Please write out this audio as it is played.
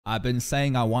I've been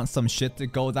saying I want some shit to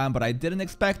go down, but I didn't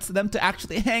expect them to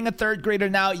actually hang a third grader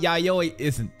now. Yayoi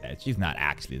isn't dead. She's not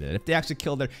actually dead. If they actually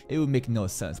killed her, it would make no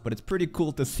sense. But it's pretty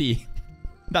cool to see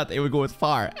that they would go as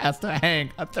far as to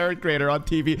hang a third grader on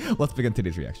TV. Let's begin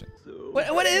today's reaction.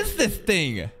 What is this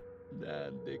thing?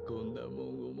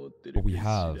 But we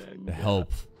have the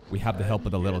help. We have the help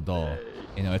of the little doll.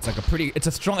 You know, it's like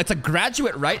it's a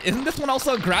graduate, right? Isn't this one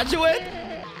also a graduate?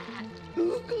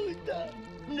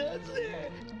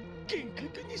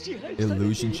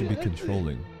 Illusion should be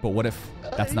controlling. But what if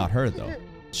that's not her though?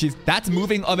 That's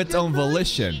moving of its own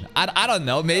volition. I don't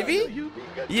know, maybe?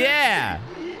 Yeah.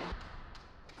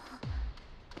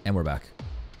 And we're back.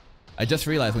 I just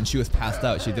realized when she was passed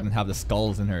out, she didn't have the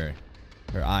skulls in her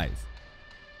eyes.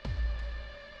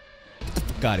 Get the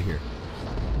fuck out of here.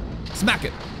 Smack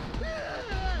it.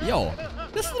 Yo,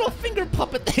 this little finger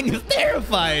puppet thing is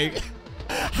terrifying.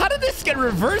 How did this get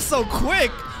reversed so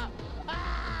quick?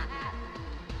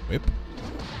 Whip.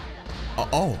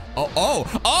 Oh,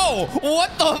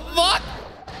 what the fuck?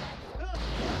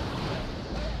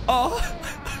 Oh.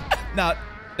 Now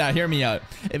hear me out.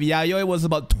 If Yayoi was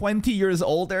about 20 years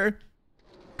older,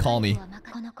 call me.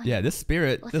 Yeah, this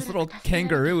spirit, this little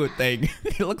kangaroo thing,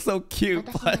 it looks so cute,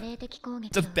 but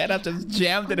just Deadass just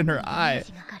jammed it in her eye.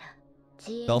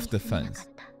 Self-defense.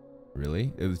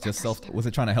 Really? It was just was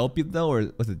it trying to help you though,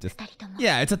 or was it just...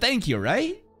 Yeah, it's a thank you,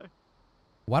 right?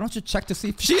 Why don't you check to see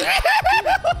if she...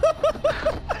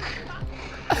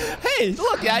 Hey,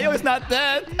 look, Yayoi's not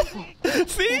dead.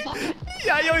 See?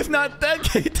 Yayoi's not dead,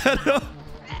 Keitaro.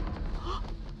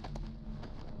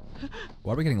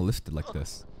 Why are we getting listed like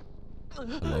this?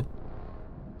 Hello?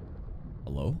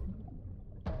 Hello?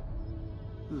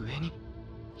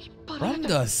 From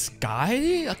the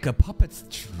sky? Like a puppet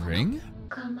string?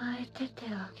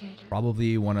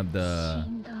 Probably one of the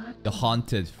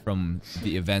haunted from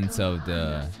the events of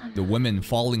the women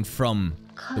falling from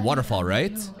the waterfall,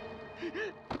 right?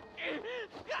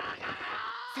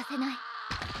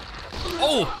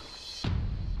 Oh!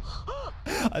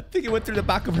 I think it went through the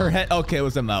back of her head. Okay, it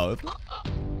was a mouth.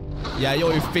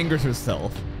 Yayoi fingers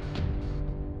herself.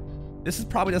 This is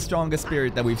probably the strongest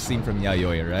spirit that we've seen from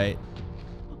Yayoi, right?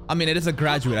 I mean, it is a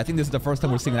graduate. I think this is the first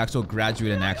time we're seeing an actual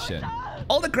graduate in action.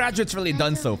 All the graduates really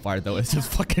done so far, though, it's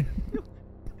just fucking...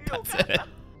 That's it.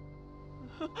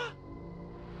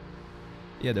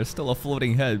 Yeah, there's still a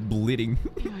floating head bleeding.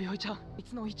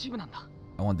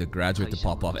 I want the graduate to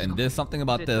pop off. And there's something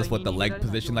about this with the leg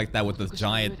position like that with this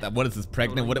giant... What is this,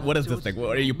 pregnant? What is this thing?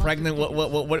 What, are you pregnant? What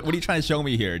are you trying to show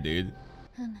me here, dude?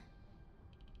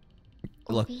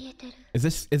 Look, is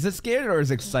it scared or is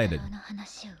it excited?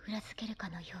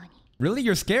 Really?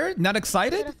 You're scared? Not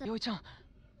excited?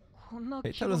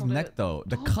 Keitaro's neck though,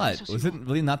 the cut, was it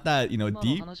really not that, you know,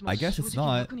 deep? I guess it's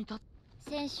not.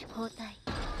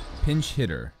 Pinch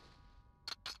hitter.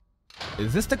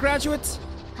 Is this the graduate?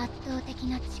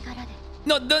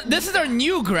 No, this is our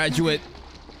new graduate.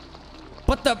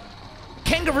 But the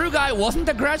kangaroo guy wasn't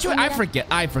the graduate? I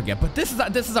forget. But this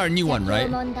is our new one,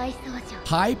 right?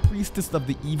 High Priestess of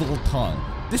the Evil Tongue.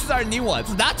 This is our new one.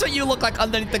 So that's what you look like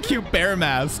underneath the cute bear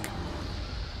mask.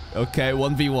 Okay,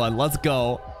 1v1. Let's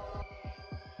go.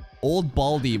 Old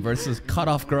Baldy versus cut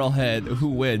off girl head. Who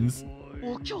wins?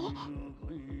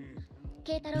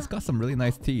 He's got some really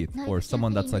nice teeth for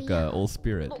someone that's like a old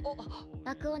spirit.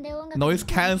 Noise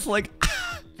canceling.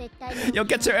 Yo,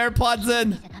 get your AirPods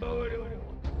in.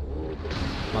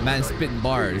 My man's spitting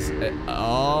bars.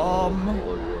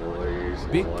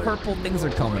 Big purple things are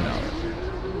coming out.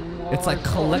 It's like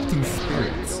collecting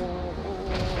spirits.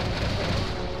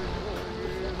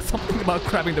 Something about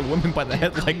grabbing the woman by the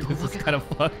head like this is kind of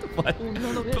fucked. But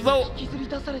so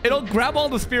it'll grab all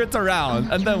the spirits around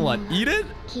and then what? Eat it?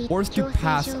 Forced to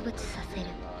pass.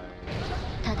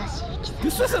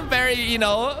 This isn't very, you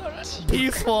know,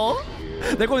 peaceful.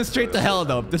 They're going straight to hell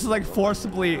though. This is like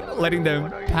forcibly letting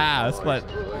them pass, but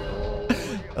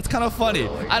that's kind of funny.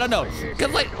 I don't know.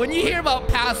 Because like when you hear about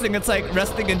passing, it's like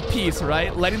resting in peace,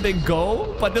 right? Letting them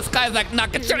go. But this guy's like, nah,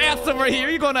 get your ass over here.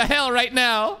 You're going to hell right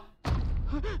now.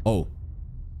 Oh.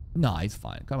 Nah, he's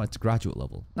fine. Come on, it's graduate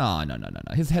level. No.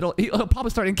 His head he'll probably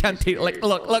start incantating. Like,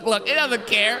 look. He doesn't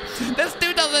care. This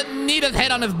dude doesn't need his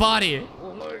head on his body.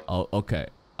 Oh, okay.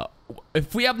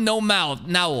 If we have no mouth,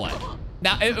 now what?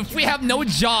 Now, if we have no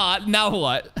jaw, now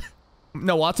what?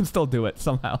 No, watch him still do it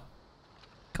somehow.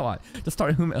 Come on, just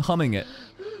start humming it.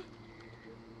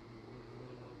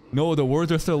 No, the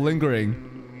words are still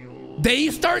lingering. They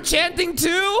start chanting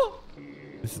too?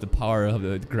 This is the power of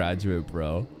the graduate,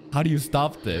 bro. How do you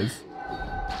stop this?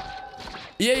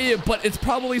 Yeah, but it's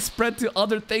probably spread to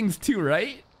other things too,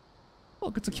 right?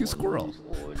 Look, it's a cute squirrel.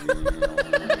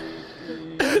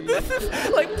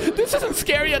 This isn't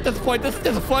scary at this point. This is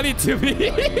just funny to me.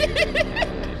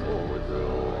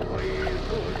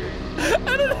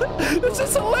 I don't know. This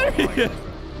is hilarious.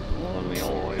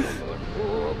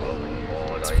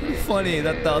 It's pretty funny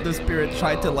that the other spirit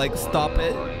tried to like stop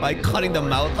it by cutting the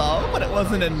mouth off, but it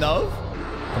wasn't enough.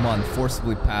 Come on,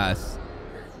 forcibly pass.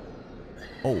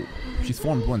 Oh, she's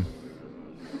formed one.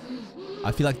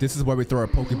 I feel like this is where we throw our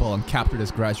Pokeball and capture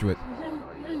this graduate.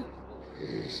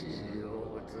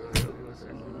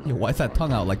 Yo, why is that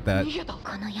tongue out like that?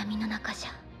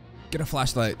 Get a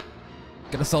flashlight.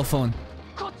 Get a cell phone.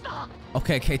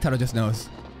 Okay, Keitaro just knows.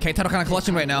 Keitaro kind of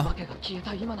clutching right now.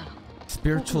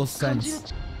 Spiritual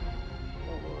sense.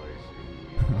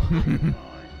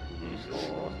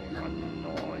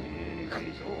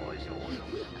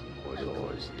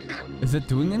 Is it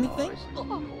doing anything?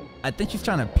 I think she's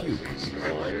trying to puke.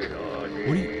 What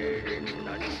are you...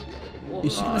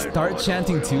 Is she gonna start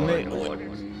chanting too, mate?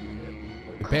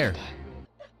 Bear.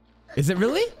 Is it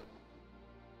really?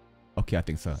 Okay, I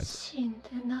think so.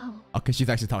 Okay, she's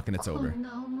actually talking. It's over.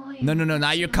 No.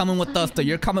 Now you're coming with us.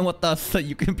 You're coming with us so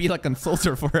you can be like a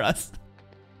soldier for us.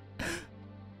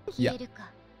 Yeah.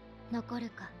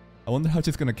 I wonder how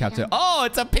she's gonna capture. Oh,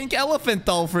 it's a pink elephant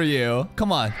doll for you.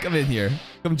 Come on, come in here.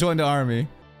 Come join the army.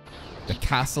 The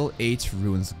Castle H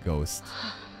Ruins Ghost.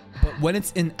 But when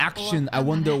it's in action, I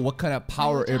wonder what kind of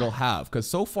power it'll have. Because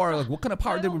so far, like, what kind of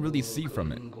power did we really see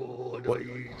from it? What?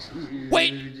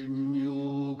 Wait!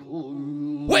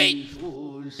 Wait!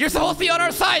 You're supposed to be on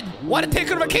our side! Why did it take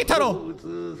over Keitaro?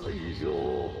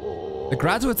 The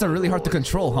graduates are really hard to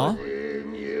control, huh?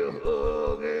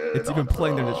 It's even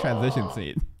playing during the transition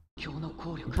scene.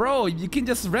 Bro, you can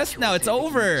just rest now. It's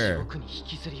over.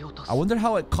 I wonder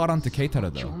how it caught on to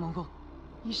Keitaro, though.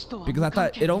 Because I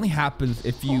thought it only happens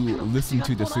if you listen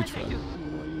to the sutra.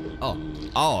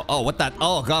 Oh, what that?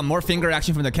 Oh god, more finger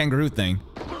action from the kangaroo thing.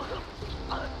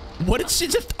 What did she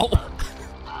just? Oh.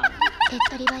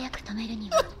 Did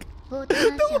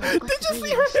you see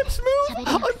her hips move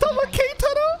on top of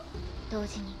Keitaro?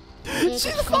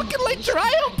 She's fucking like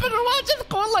dry open and watch it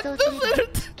going like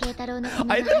this.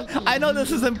 I know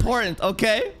this is important,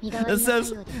 okay? It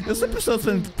says this episode's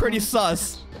been pretty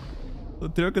sus. The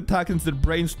direct attack into the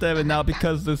brainstem, and now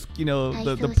because this, you know,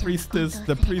 the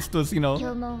priest was, you know,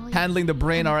 handling the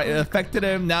brain. All right, it affected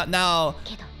him. Now,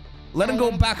 let him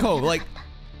go back home. Like,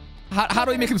 how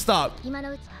do we make him stop?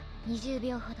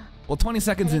 Well, 20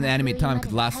 seconds in anime time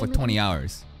could last like 20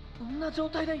 hours. Well,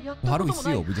 how do we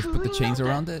seal? We just put the chains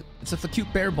around it? It's just a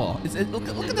cute bear ball.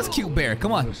 Look at this cute bear.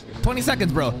 Come on. 20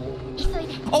 seconds, bro.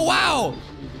 Oh, wow.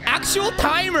 Actual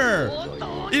timer.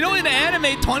 You know, in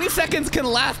anime, 20 seconds can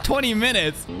last 20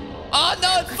 minutes. Oh,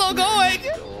 no, it's still going.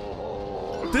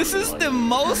 This is the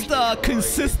most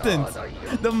consistent.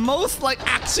 The most, like,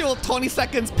 actual 20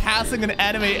 seconds passing an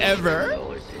anime ever.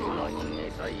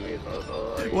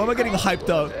 Why am I getting hyped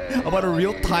up about a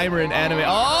real timer in anime?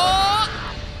 Oh!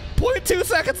 0.2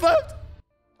 seconds left.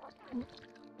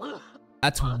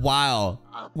 That's wild.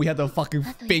 We had the fucking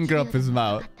finger up his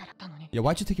mouth. Yeah,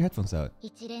 why'd you take your headphones out?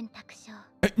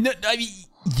 No, I mean,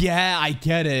 yeah, I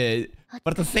get it.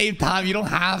 But at the same time, you don't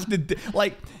have to...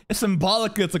 Like, it's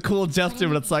symbolic, it's a cool gesture,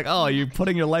 but it's like, oh, you're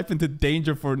putting your life into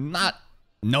danger for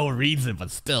no reason, but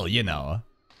still, you know.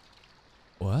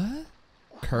 What?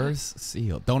 Curse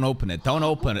sealed. Don't open it. Don't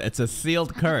open it. It's a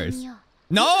sealed curse.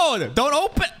 No! Don't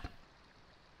open...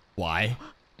 Why?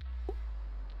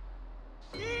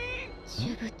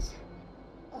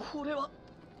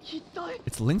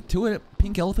 It's linked to it.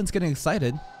 Pink elephant's getting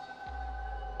excited.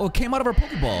 Oh, it came out of our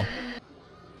Pokeball.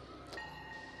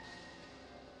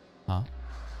 Huh?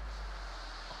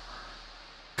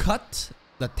 Cut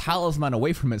the talisman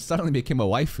away from it. Suddenly became a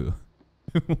waifu.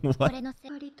 What?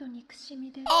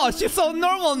 Oh, she's so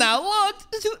normal now. Look,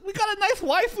 we got a nice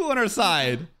waifu on our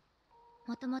side.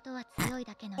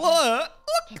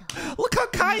 Look how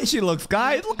kind she looks,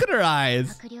 guys. Look at her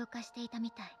eyes.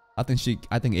 I think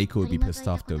Eiko would be pissed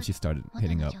off though if she started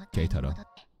hitting up Keitaro.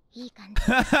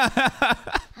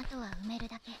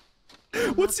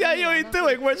 What's Yayoi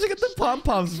doing? Where'd she get the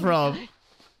pom-poms from?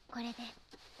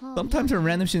 Sometimes her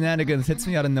random shenanigans hits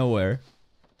me out of nowhere.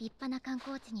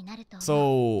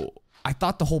 So I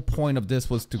thought the whole point of this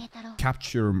was to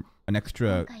capture an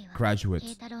extra graduate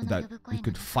that we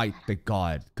could fight the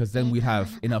god, because then we'd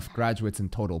have enough graduates in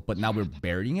total. But now we're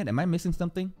burying it. Am I missing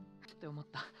something?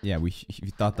 Yeah, we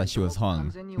thought that she was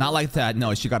hung. Not like that.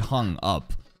 No, she got hung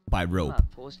up by rope.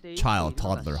 Child,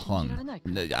 toddler, hung.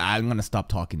 I'm gonna stop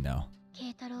talking now.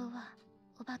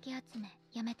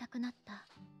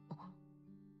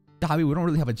 Dabi, we don't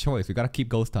really have a choice. We gotta keep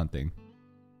ghost hunting.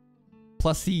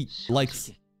 Plus he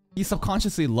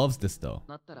subconsciously loves this though.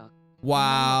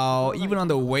 Wow, even on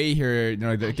the way here, you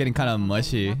know, they're getting kind of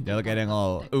mushy. They're getting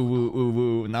all ooh woo ooh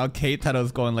woo. Now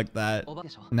Keitaro's going like that.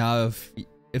 Now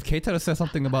if Keitaro says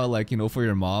something about like, you know, for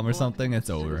your mom or something, it's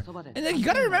over. And then you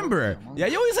gotta remember,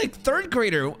 Yayoi is like 3rd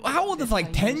grader. How old is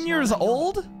like 10 years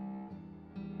old?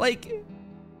 Like,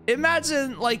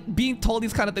 imagine like being told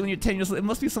these kind of things when you're 10 years old. It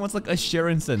must be so much like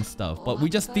assurance and stuff. But we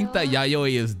just think that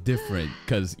Yayoi is different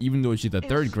because even though she's a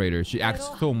 3rd grader, she acts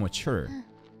so mature.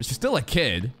 But she's still a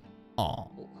kid.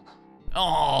 Oh,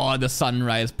 oh, the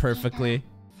sunrise perfectly.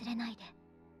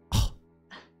 Oh.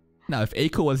 Now, if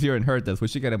Eiko was here and heard this, would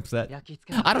she get upset?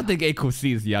 I don't think Eiko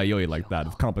sees Yayoi like that.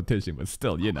 It's competition, but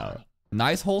still, you know.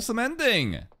 Nice wholesome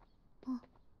ending.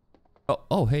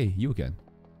 Oh, hey, you again.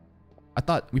 I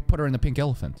thought we put her in the pink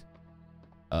elephant.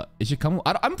 Is she coming?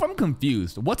 I'm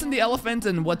confused. What's in the elephant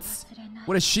and what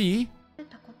is she?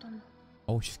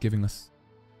 Oh, she's giving us.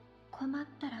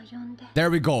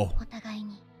 There we go.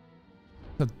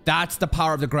 So that's the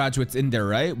power of the graduates in there,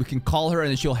 right? We can call her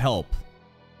and she'll help.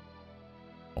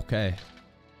 Okay.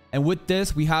 And with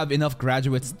this, we have enough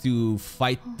graduates to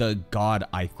fight the god,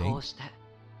 I think.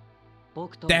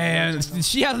 Damn,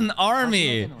 she has an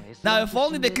army. Now, if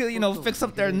only they could, you know, fix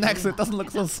up their necks so it doesn't look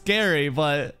so scary,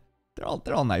 but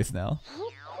they're all nice now.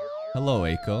 Hello,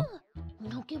 Eiko.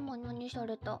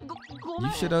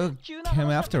 You should have come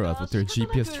after us with your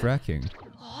GPS tracking.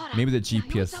 Maybe the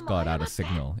GPS got out of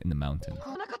signal in the mountain.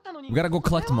 We gotta go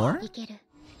collect more?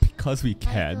 Because we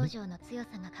can.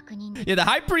 Yeah, the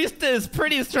High Priest is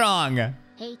pretty strong.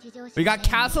 We got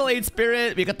Castle 8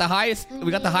 Spirit, we got the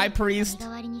High Priest.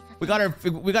 We got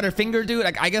our Finger Dude.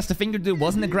 I guess the Finger Dude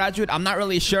wasn't a graduate. I'm not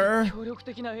really sure.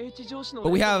 But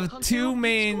we have 2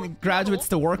 main graduates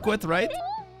to work with, right?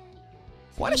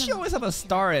 Why does she always have a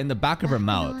star in the back of her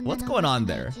mouth? What's going on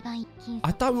there?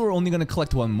 I thought we were only gonna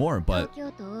collect 1 more, but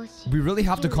we really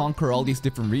have to conquer all these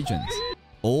different regions.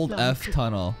 Old F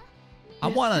Tunnel. I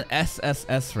want an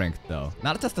SSS rank though.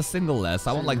 Not just a single S.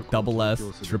 I want like double S,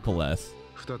 triple S.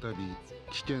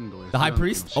 The High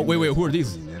Priest? Oh, wait, who are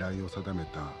these?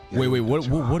 Wait,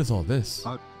 what is all this?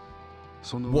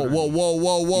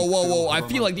 Whoa. I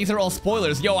feel like these are all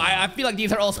spoilers. Yo, I feel like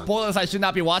these are all spoilers I should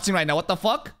not be watching right now. What the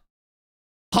fuck?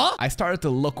 Huh? I started to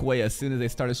look away as soon as they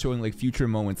started showing like future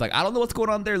moments. Like, I don't know what's going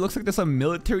on there. It looks like there's some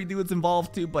military dudes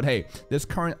involved too. But hey, this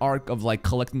current arc of like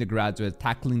collecting the graduates,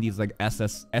 tackling these like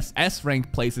SS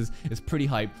ranked places is pretty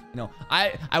hype. You know,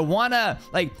 I wanna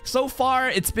like, so far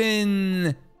it's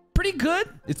been pretty good.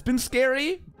 It's been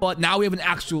scary, but now we have an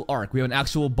actual arc. We have an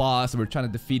actual boss and we're trying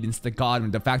to defeat Insta-God.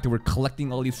 And the fact that we're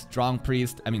collecting all these strong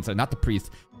priests, sorry, not the priests,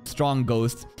 strong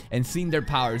ghosts, and seeing their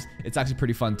powers, it's actually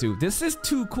pretty fun too. This is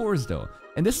 2 cores though.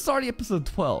 And this is already episode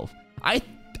 12.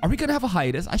 Are we gonna have a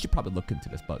hiatus? I should probably look into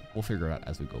this, but we'll figure it out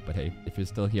as we go. But hey, if you're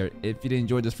still here, if you did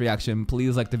enjoy this reaction,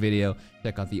 please like the video.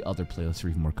 Check out the other playlist for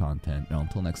even more content. And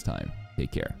until next time,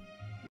 take care.